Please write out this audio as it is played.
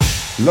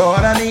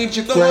Lord, I need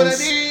your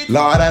grace.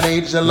 Lord, I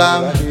need your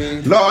love.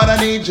 Lord, I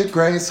need your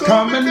grace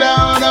coming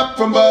down up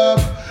from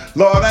above.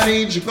 Lord, I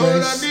need your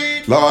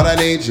grace. Lord, I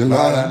need your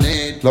love.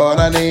 Lord,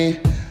 I need.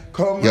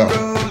 Yo.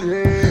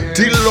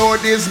 The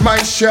Lord is my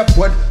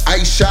shepherd,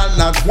 I shall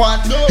not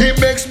want. He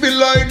makes me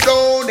lie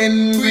down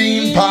in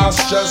green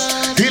pastures.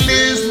 He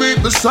leads me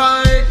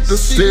beside the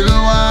still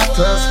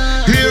waters.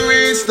 He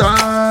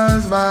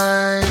restores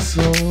my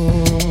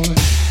soul.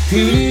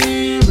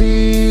 He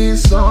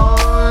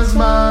restores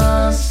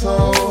my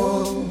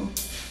soul.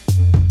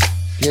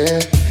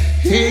 Yeah,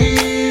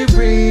 He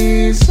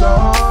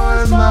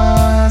restores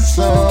my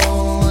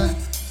soul.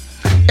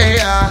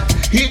 Yeah,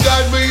 He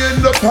got me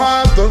in the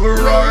path of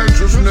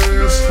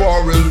righteousness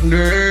for His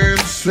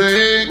name's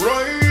sake.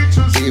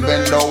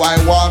 Even though I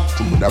walk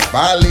through the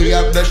valley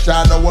of the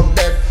shadow of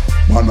death,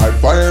 man, I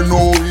find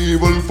no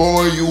evil,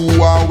 for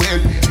you are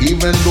with.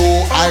 Even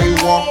though I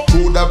walk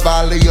through the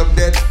valley of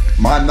death,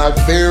 man, I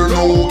fear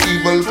no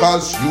evil,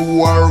 cause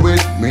you are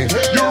with me.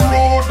 Your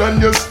rod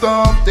and your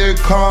staff, they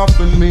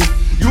comfort me.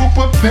 You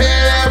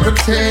prepare a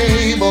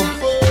table.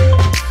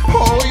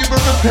 Oh, you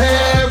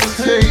prepare a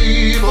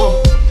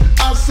table.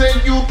 I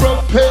said you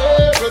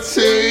prepare a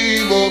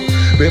table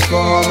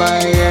before my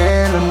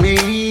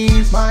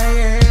enemies.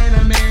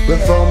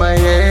 Before my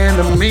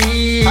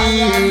enemies.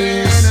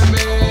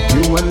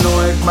 You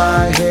anoint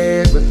my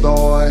head with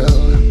oil.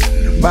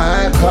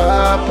 My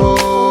cup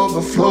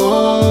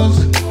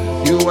overflows.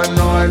 You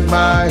anoint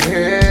my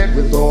head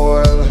with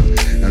oil,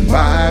 and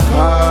my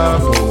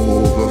cup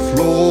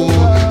overflows.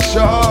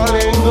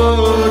 Surely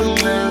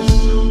goodness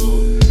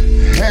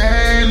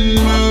and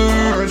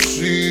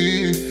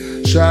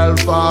mercy shall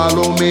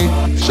follow me.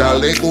 Shall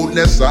the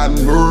goodness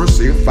and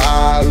mercy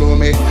follow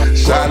me?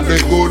 Shall the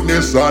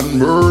goodness and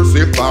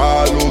mercy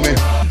follow me?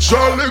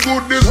 Shall the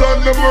goodness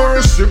and the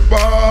mercy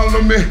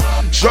follow me?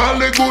 Shall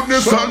the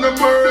goodness and the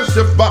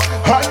mercy follow?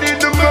 I need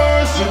the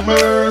mercy,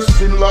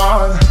 mercy,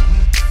 Lord.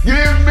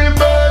 Give me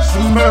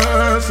mercy,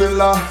 mercy,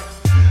 Lord.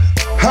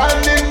 I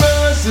need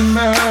mercy,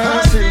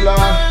 mercy,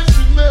 Lord.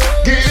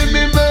 Give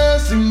me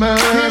mercy,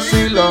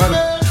 mercy, Lord.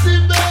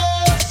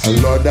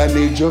 Lord, I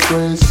need your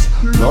grace.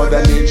 Lord,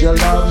 I need your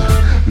love.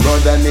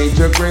 Lord, I need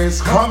your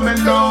grace coming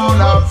down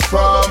up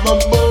from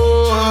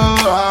above.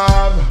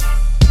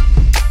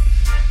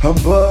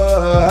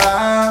 Above.